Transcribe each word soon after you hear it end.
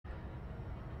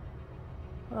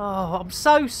Oh, I'm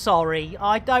so sorry.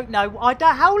 I don't know.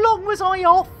 How long was I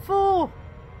off for?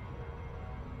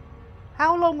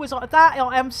 How long was I...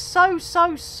 I am so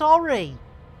sorry.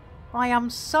 I am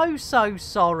so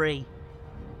sorry.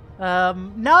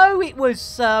 No, it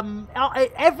was...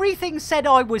 everything said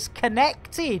I was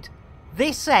connected.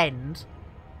 This end.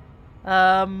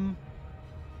 Oh.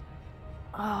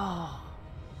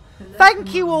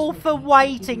 Thank you all for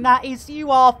waiting. That is...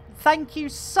 You are... Thank you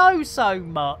so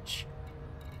much.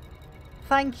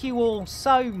 Thank you all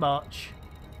so much.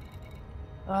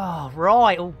 Oh,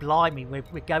 right. Oh, blimey. We're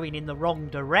going in the wrong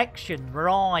direction.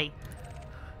 Right.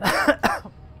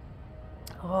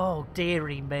 Oh,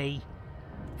 dearie me.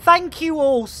 Thank you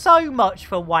all so much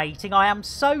for waiting. I am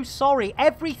so sorry.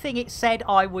 Everything it said,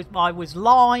 I was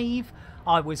live.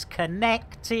 I was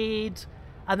connected.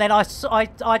 And then I just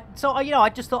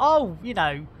thought, oh, you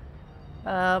know.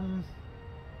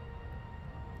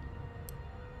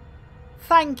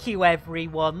 Thank you,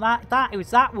 everyone.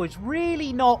 That was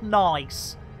really not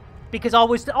nice, because I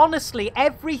was honestly,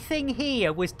 everything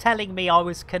here was telling me I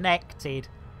was connected.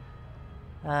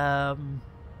 Oh,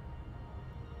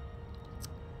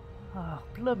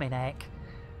 blooming heck.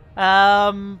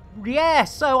 Yeah.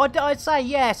 So I'd say,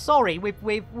 yeah. Sorry,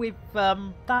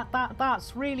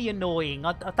 that's really annoying.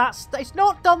 It's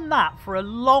not done that for a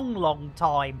long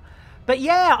time. But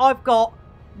yeah, I've got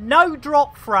no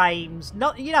drop frames.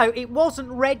 Not, you know, it wasn't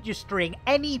registering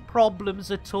any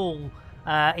problems at all.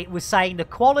 It was saying the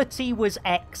quality was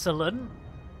excellent,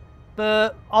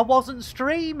 but I wasn't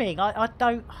streaming. I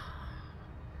don't...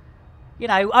 You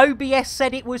know, OBS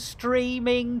said it was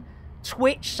streaming.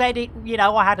 Twitch said it, you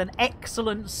know, I had an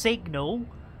excellent signal.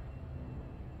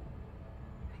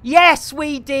 Yes,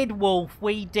 we did, Wolf.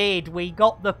 We did. We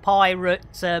got the pirate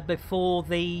before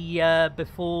the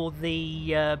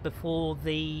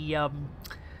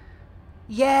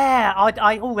yeah,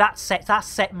 oh, that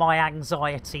set my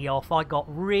anxiety off. I got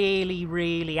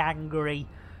really angry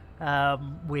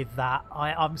with that.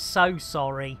 I'm so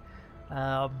sorry.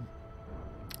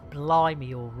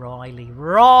 Blimey, O'Reilly.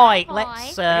 Right,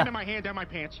 let's Into my hand down my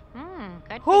pants.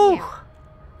 Good for you.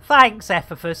 Thanks,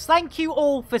 Ephesus. Thank you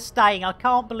all for staying. I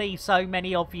can't believe so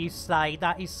many of you stayed.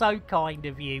 That is so kind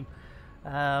of you.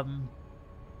 That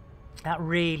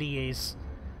really is.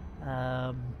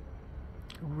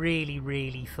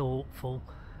 Really thoughtful.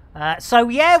 So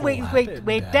yeah,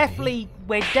 we're definitely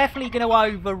going to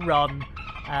overrun.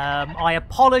 I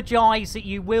apologise that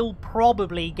you will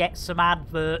probably get some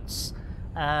adverts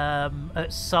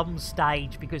at some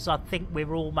stage, because I think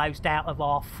we're almost out of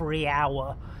our free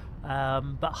hour.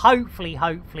 But hopefully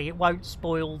it won't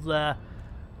spoil the...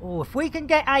 Oh, if we can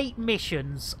get 8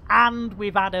 missions and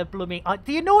we've had a blooming...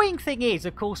 the annoying thing is,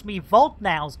 of course, me VOD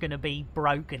now's going to be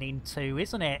broken in 2,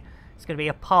 isn't it? It's going to be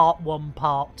a part 1,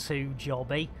 part 2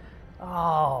 jobby.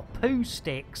 Oh, poo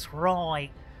sticks, right.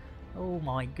 Oh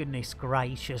my goodness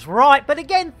gracious. Right, but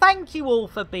again, thank you all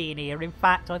for being here. In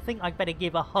fact, I think I'd better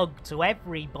give a hug to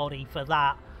everybody for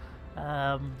that.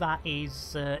 That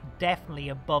is definitely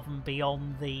above and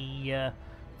beyond the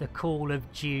Call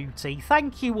of Duty.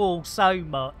 Thank you all so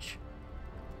much.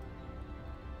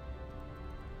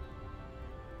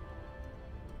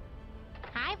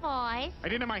 Hi, boys. I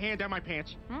didn't have my hand down my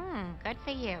pants. Good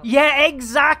for you. Yeah,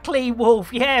 exactly,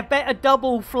 Wolf. Yeah, better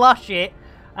double flush it.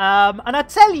 And I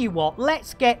tell you what,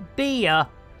 let's get beer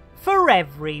for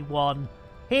everyone.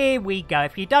 Here we go.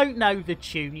 If you don't know the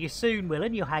tune, you soon will,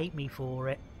 and you'll hate me for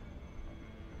it.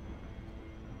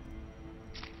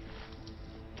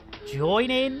 Join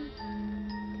in.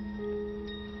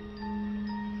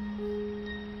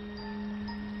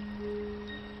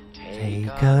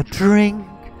 Take a drink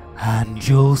and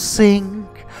you'll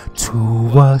sink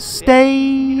to a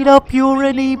state of pure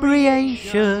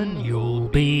inebriation. You'll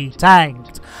be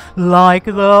tanked like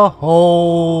the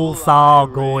whole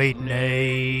Thargoid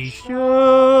nation.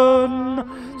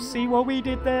 See what we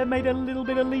did there? Made a little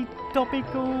bit of lead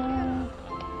topical.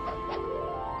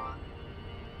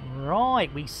 Right,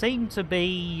 we seem to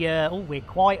be... oh, we're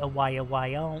quite a way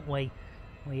away, aren't we?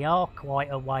 We are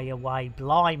quite a way away.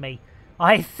 Blimey.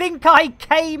 I think I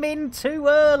came in too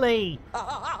early.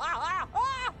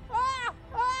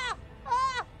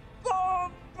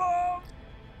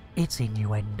 It's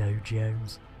innuendo,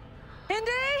 Jones.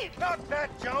 Indy? Not that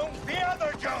Jones, the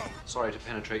other Jones. Sorry to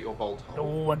penetrate your bolt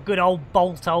hole. Oh, a good old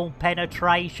bolt hole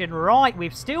penetration. Right,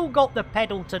 we've still got the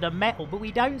pedal to the metal, but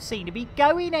we don't seem to be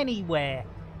going anywhere.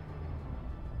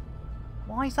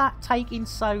 Why is that taking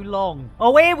so long?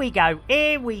 Oh, here we go.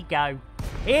 Here we go.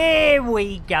 Here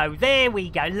we go. There we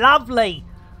go. Lovely.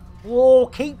 Oh,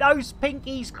 keep those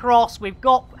pinkies crossed. We've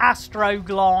got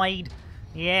Astroglide.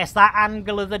 Yes, that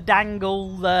angle of the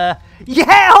dangle. Yeah,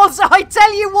 I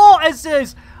tell you what,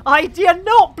 Azuz, you're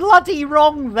not bloody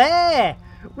wrong there.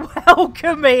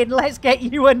 Welcome in. Let's get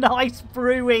you a nice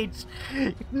brewage.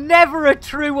 Never a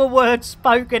truer word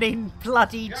spoken in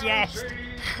bloody jest.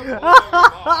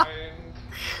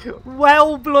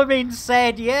 Well blooming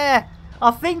said, yeah.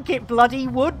 I think it bloody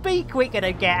would be quicker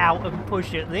to get out and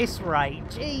push at this rate.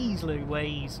 Jeez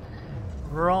Louise.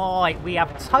 Right, we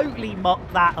have totally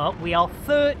mucked that up. We are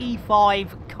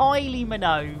 35 Kylie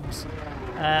Minogues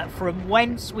from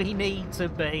whence we need to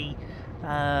be.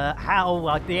 Yeah,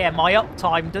 my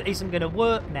uptime isn't going to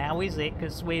work now, is it?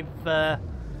 Because we've...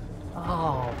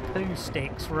 oh, poo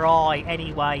sticks. Right,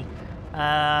 anyway.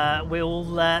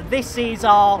 This is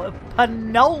our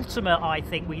penultimate, I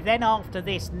think. We then, after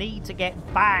this, need to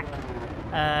get back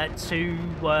to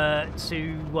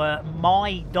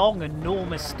my dong and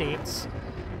Normastitz.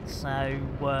 So,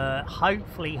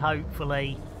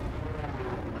 hopefully...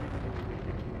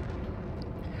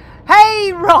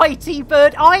 Hey, Righty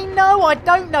Bird! I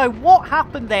don't know what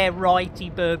happened there, Righty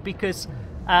Bird, because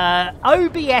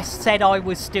OBS said I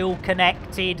was still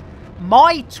connected.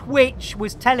 My Twitch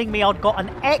was telling me I'd got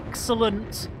an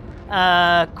excellent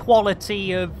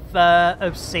quality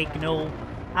of signal.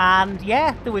 And,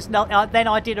 yeah, there was no... then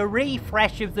I did a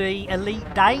refresh of the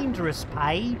Elite Dangerous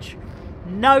page.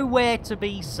 Nowhere to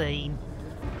be seen.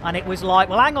 And it was like,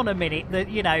 well, hang on a minute.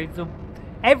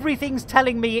 Everything's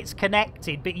telling me it's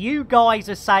connected, but you guys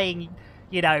are saying,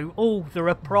 oh, there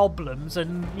are problems.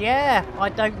 And, yeah, I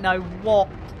don't know what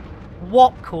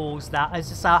caused that.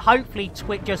 As I say, hopefully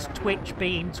just Twitch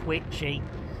being twitchy.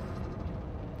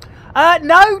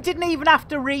 No, didn't even have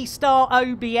to restart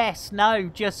OBS. No,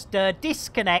 just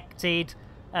disconnected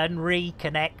and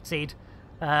reconnected.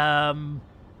 I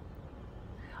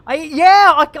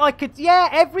could. Yeah,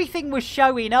 everything was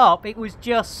showing up. It was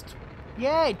just,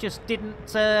 yeah, it just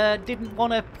didn't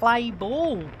want to play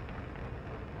ball.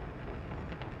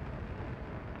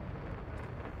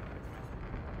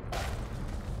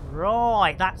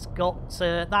 Right, that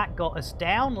got us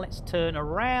down. Let's turn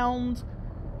around.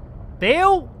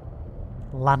 Bill,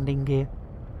 landing gear.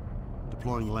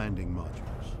 Deploying landing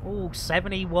modules. Oh,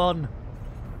 71.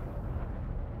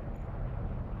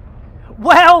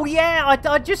 Well, yeah,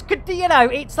 I just could,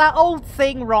 it's that old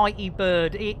thing, Righty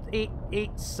Bird. It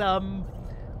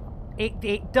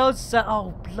does.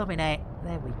 Oh, blooming heck!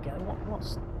 There we go.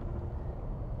 What's?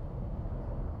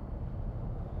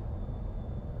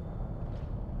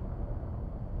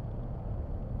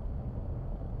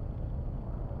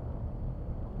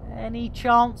 Any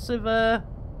chance of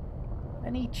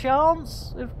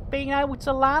being able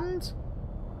to land?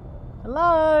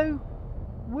 Hello?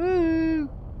 Woo!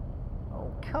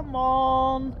 Oh, come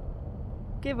on!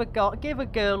 Give a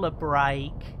girl a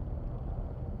break.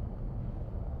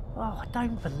 Oh, I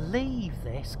don't believe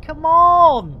this. Come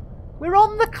on! We're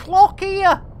on the clock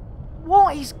here!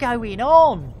 What is going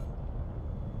on?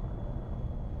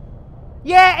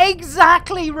 Yeah,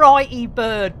 exactly, Righty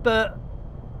Bird, but...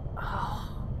 Oh.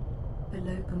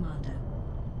 Below Commander.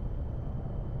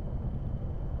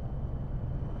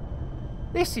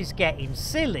 This is getting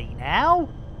silly now.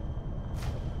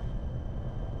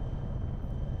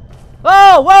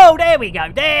 Oh, whoa, there we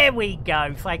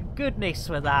go, thank goodness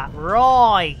for that.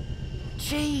 Right.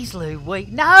 Jeez Louise,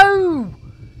 no!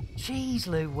 Jeez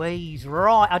Louise,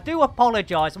 right, I do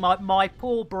apologise, my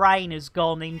poor brain has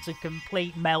gone into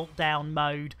complete meltdown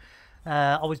mode.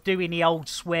 I was doing the old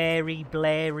sweary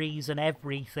blairies and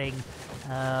everything.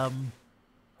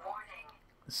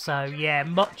 So, yeah,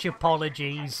 much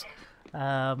apologies.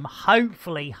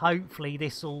 Hopefully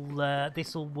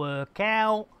this'll work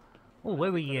out. Oh, who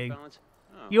are you?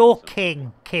 You're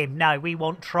King, Kim. No, we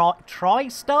want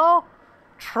TriStar?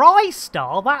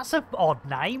 TriStar? That's an odd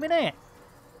name, isn't it?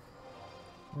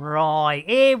 Right,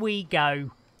 here we go.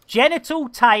 Genital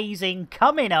tasing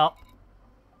coming up.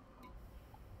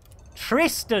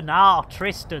 Tristan. Ah,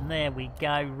 Tristan. There we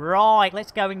go. Right,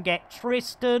 let's go and get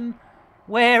Tristan.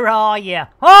 Where are you?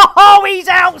 Oh, he's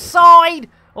outside!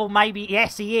 Or maybe,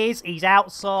 yes, he is. He's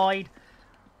outside.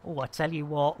 Oh, I tell you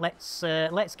what, let's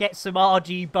get some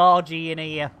argy-bargy in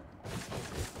here.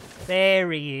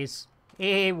 There he is.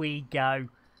 Here we go.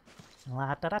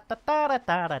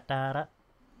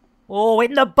 Oh,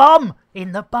 in the bum!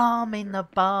 In the bum, in the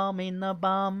bum, in the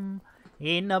bum.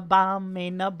 In the bum,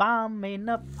 in the bum, in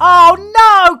the... Oh,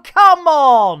 no! Come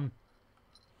on!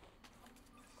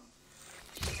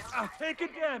 Taking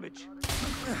damage.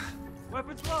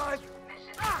 Weapons live.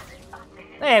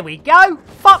 There we go.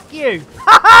 Fuck you.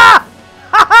 Ha ha!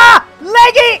 Ha ha!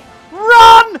 Leg it!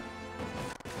 Run!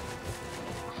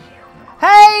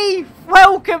 Hey,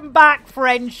 Welcome back,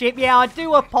 friendship. Yeah, I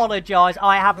do apologise.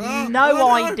 I have no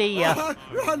idea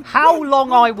how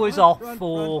long I was off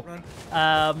for.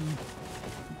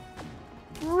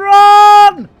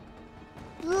 Run!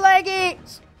 Leg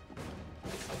it!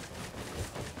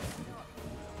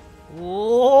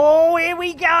 Oh, here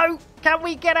we go. Can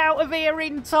we get out of here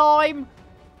in time?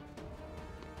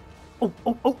 Oh,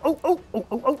 oh, oh, oh, oh, oh,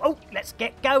 oh, oh, oh. Let's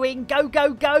get going. Go,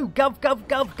 go, go. Gov, gov,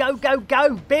 gov, go, go,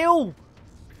 go. Bill!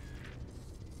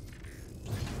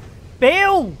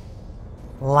 Bill!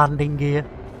 Landing gear.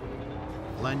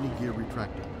 Landing gear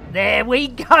retracted. There we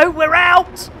go. We're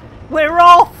out. We're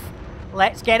off.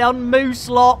 Let's get on moose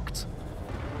locked.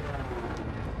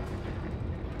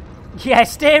 Yeah,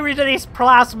 steer into this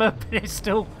plasma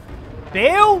pistol.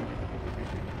 Bill?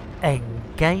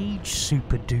 Engage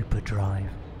super duper drive.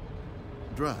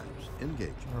 Drives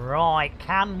engaged. Right,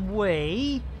 can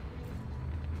we?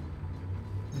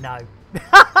 No.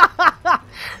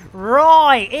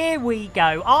 Right, here we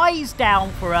go. Eyes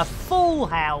down for a full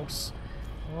house.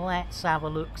 Let's have a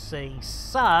look-see.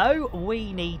 So,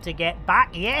 we need to get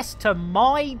back, yes, to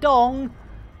my dong.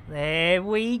 There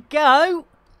we go.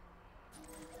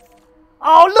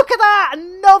 Oh, look at that!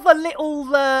 Another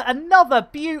little, another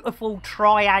beautiful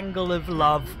triangle of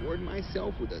love. Reward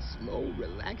myself with a slow,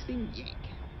 relaxing yank.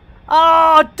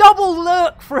 Ah, oh, double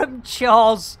look from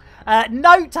Chos.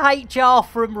 Note to HR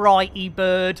from Righty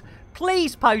Bird.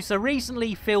 Please post a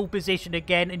recently filled position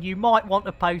again, and you might want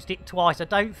to post it twice. I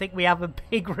don't think we have a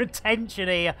big retention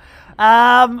here.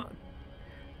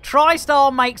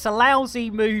 TriStar makes a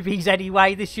lousy movies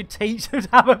anyway. This should teach them to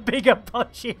have a bigger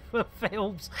budget for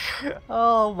films.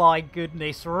 Oh my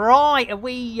goodness. Right,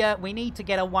 we need to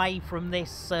get away from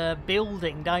this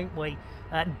building, don't we?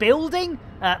 Building?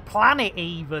 Planet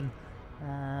even.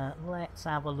 Let's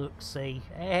have a look-see.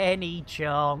 Any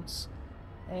chance?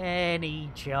 Any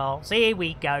chance? Here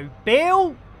we go.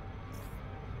 Bill?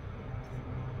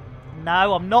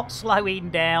 No, I'm not slowing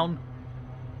down.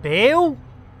 Bill?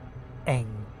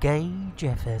 Engage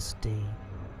FSD.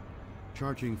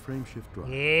 Charging frameshift drive.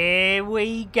 Here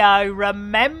we go.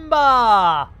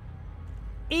 Remember,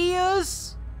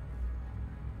 ears,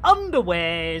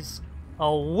 underwears,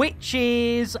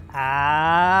 witches,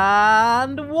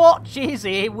 and watches.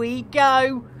 Here we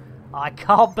go. I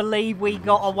can't believe we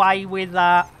got away with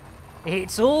that.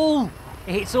 It's all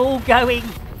going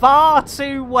far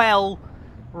too well.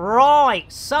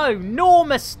 Right, so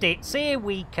Norma Stitz, here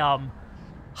we come.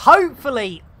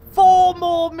 Hopefully 4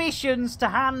 more missions to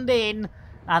hand in,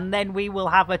 and then we will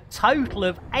have a total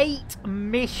of 8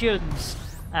 missions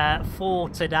for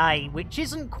today, which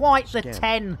isn't quite the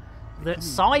 10 that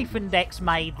Siphondex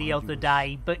made the other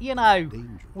day, but you know,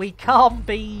 we can't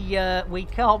be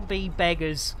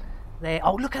beggars there.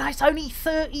 Oh, look at that, it's only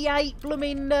 38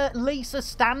 blooming Lisa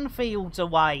Stanfields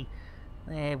away.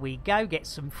 There we go, get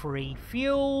some free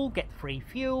fuel, free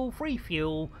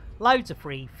fuel, loads of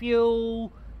free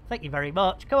fuel. Thank you very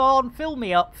much. Come on, fill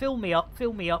me up, fill me up,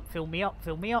 fill me up, fill me up,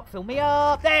 fill me up, fill me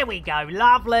up. There we go,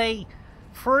 lovely.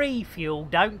 Free fuel.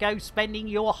 Don't go spending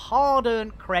your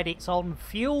hard-earned credits on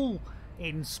fuel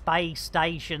in space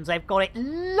stations. They've got it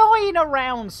lying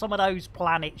around some of those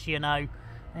planets, you know.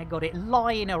 They've got it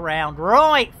lying around.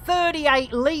 Right,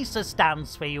 38 Lisa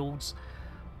Stansfields.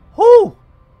 Whew!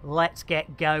 Let's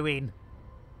get going.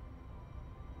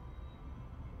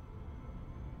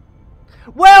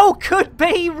 Well, could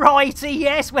be, Righty.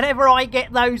 Yes, whenever I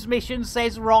get those missions,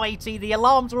 says Righty, the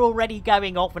alarms are already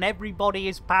going off and everybody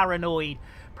is paranoid.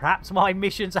 Perhaps my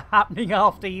missions are happening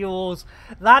after yours.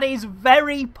 That is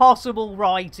very possible,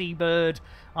 Righty Bird.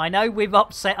 I know we've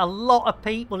upset a lot of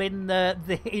people in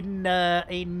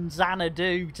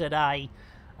Xanadu today.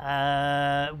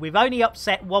 We've only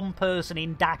upset one person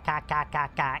in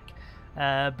Dakakakakak.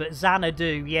 But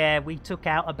Xanadu, yeah, we took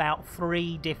out about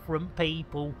 3 different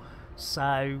people.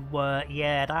 So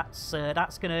yeah,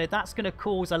 that's gonna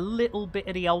cause a little bit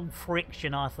of the old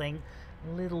friction, I think.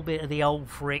 A little bit of the old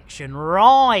friction.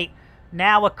 Right,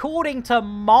 now according to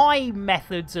my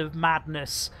methods of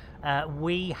madness,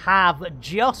 we have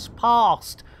just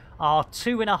passed our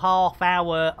 2.5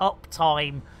 hour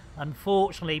uptime.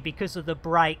 Unfortunately, because of the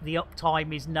break, the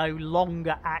uptime is no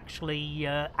longer actually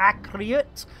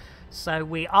accurate. So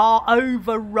we are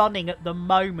overrunning at the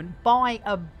moment by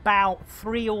about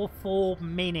 3 or 4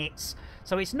 minutes.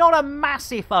 So it's not a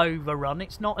massive overrun.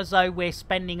 It's not as though we're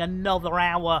spending another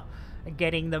hour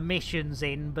getting the missions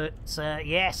in. But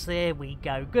yes, there we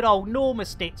go. Good old Norma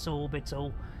Stitz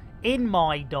Orbital in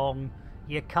my dong.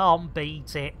 You can't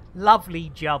beat it.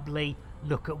 Lovely jubbly.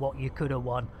 Look at what you could have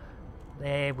won.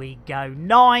 There we go.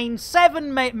 9,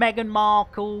 7 Meghan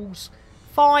Markles.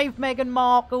 5 Meghan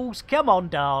Markles. Come on,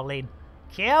 darling.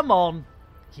 Come on.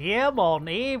 Come on.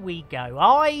 Here we go.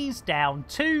 Eyes down.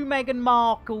 2 Meghan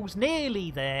Markles.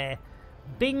 Nearly there.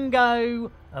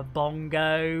 Bingo. A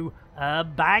bongo. A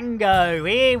bango.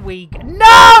 Here we go.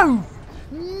 No!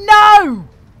 No!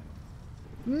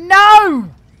 No!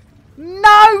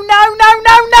 No, no, no,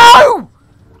 no, no!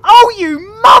 Oh, you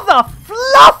mother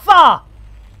fluffer!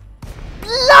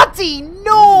 Bloody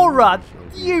Nora!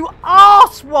 You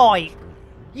arsewipe!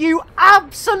 You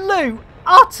absolute,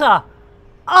 utter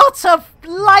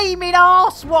flaming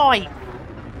arsewipe!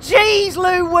 Jeez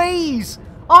Louise!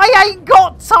 I ain't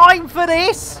got time for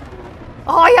this!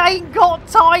 I ain't got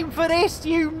time for this,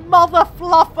 you mother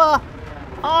fluffer!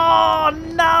 Oh,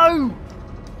 no!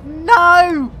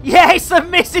 No! Yes, the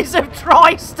missus of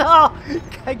TriStar!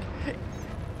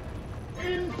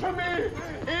 Infamy!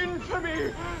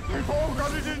 Infamy! They've all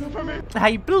got it in for me!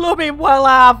 They blooming well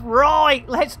have. Right,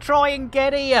 let's try and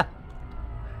get here.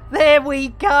 There we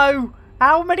go.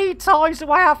 How many times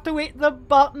do I have to hit the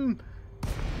button?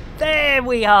 There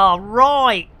we are.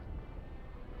 Right.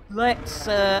 Let's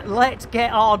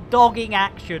get our dogging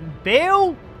action.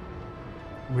 Bill?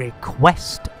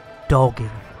 Request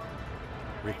dogging.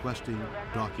 Requesting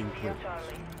docking clearance.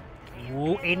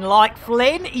 In like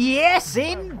Flynn? Yes,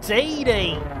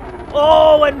 indeedy.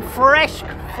 Oh, and fresh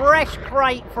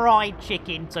crate fried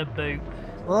chicken to boot.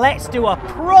 Let's do a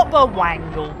proper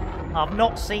wangle. I've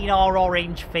not seen our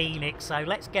orange phoenix, so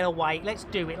let's get away. Let's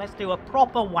do it. Let's do a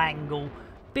proper wangle.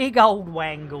 Big old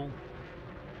wangle.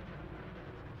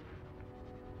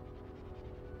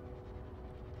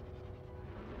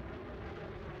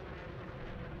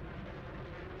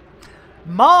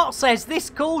 Mark says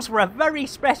this calls for a very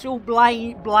special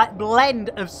blend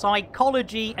of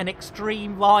psychology and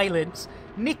extreme violence.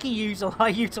 Nikki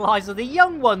utilises the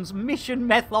young one's mission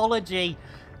methodology.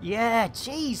 Yeah,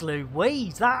 geez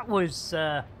Louise, that was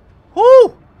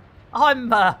whoo! I'm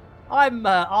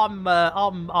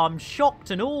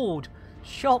shocked and awed.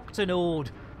 Shocked and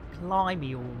awed.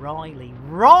 Blimey O'Reilly.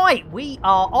 Right, we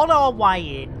are on our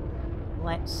way in.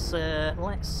 Let's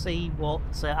see what...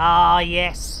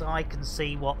 yes, I can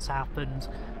see what's happened.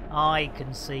 I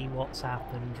can see what's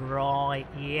happened. Right,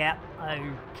 yep,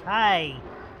 okay.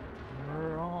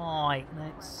 Right,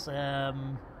 let's...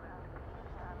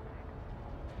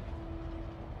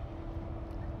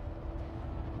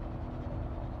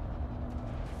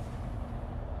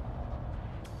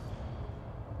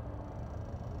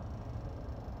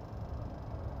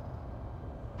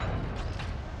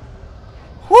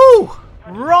 Whew!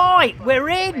 Right, we're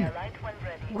in!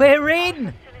 We're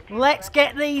in! Let's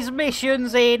get these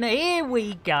missions in. Here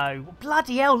we go.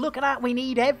 Bloody hell, look at that. We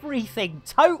need everything.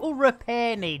 Total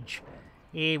repairnage.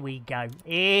 Here we go.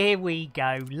 Here we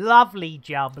go. Lovely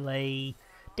jubbly.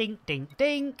 Dink, dink,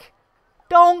 dink.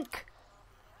 Donk.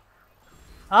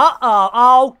 Uh-oh.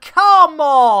 Oh, come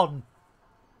on!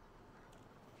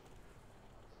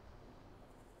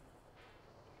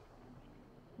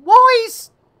 Why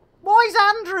is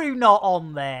Andrew not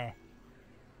on there?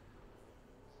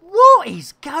 What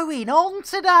is going on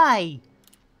today?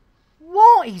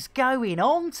 What is going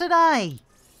on today?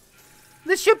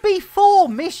 There should be 4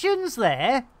 missions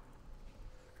there.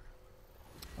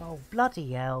 Oh,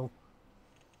 bloody hell.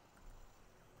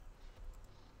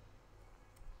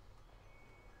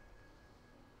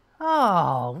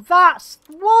 Oh, that's...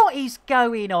 What is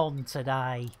going on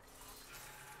today?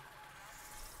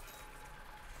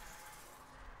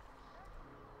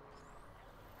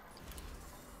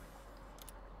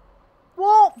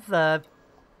 What the...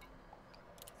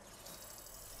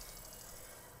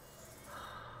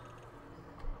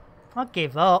 I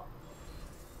give up.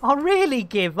 I really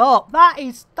give up. That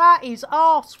is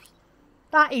arse.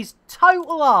 That is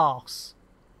total arse.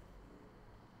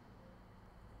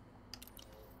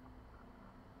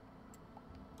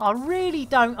 I really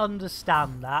don't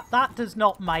understand that. That does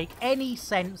not make any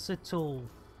sense at all.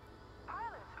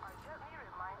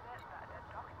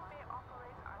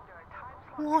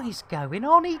 What is going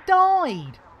on? He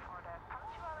died.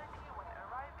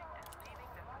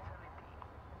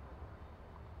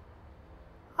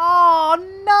 Oh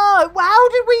no! How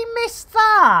did we miss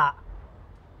that?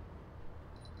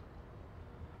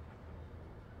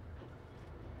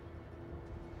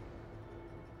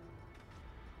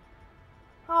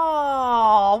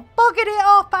 Oh, buggered it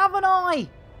up, haven't I?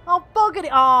 I've buggered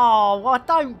it. Oh, I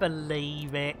don't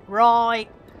believe it. Right.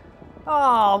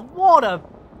 Oh, what a...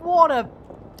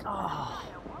 Oh,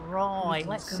 right.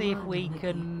 Let's see if we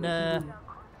can...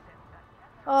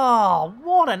 Oh,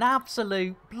 what an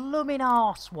absolute blooming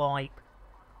arsewipe.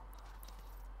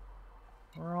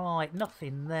 Right,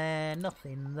 nothing there,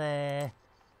 nothing there.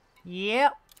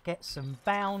 Yep. Get some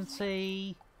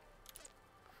bounty.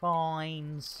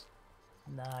 Fines.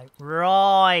 No.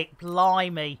 Right.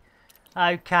 Blimey.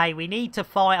 Okay, we need to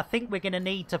find... I think we're going to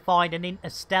need to find an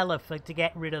Interstellar to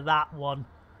get rid of that one.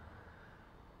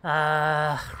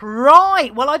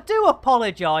 Right. Well, I do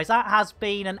apologise. That has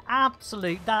been an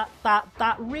absolute...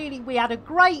 That really... We had a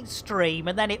great stream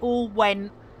and then it all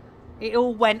went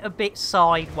a bit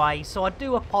sideways. So I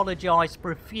do apologise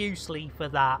profusely for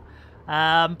that.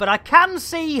 But I can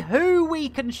see who we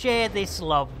can share this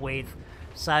love with.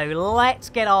 So let's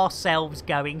get ourselves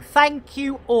going. Thank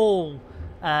you all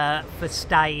for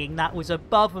staying. That was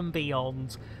above and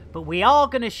beyond. But we are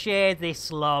going to share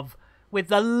this love with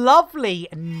the lovely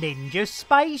Ninja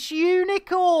Space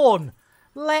Unicorn.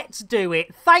 Let's do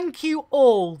it. Thank you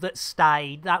all that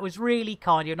stayed. That was really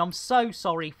kind of you, and I'm so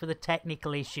sorry for the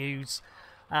technical issues.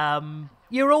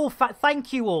 You're all...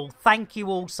 Thank you all. Thank you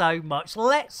all so much.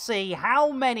 Let's see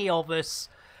how many of us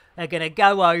are going to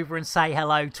go over and say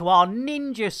hello to our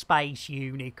Ninja Space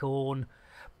Unicorn.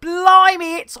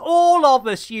 Blimey, it's all of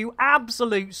us, you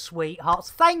absolute sweethearts.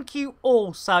 Thank you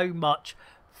all so much.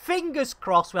 Fingers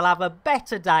crossed we'll have a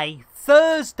better day.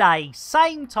 Thursday,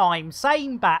 same time,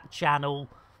 same back channel.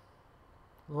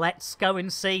 Let's go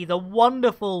and see the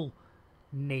wonderful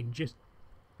Ninja...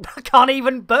 I can't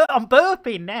even I'm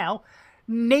burping now.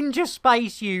 Ninja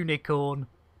Space Unicorn.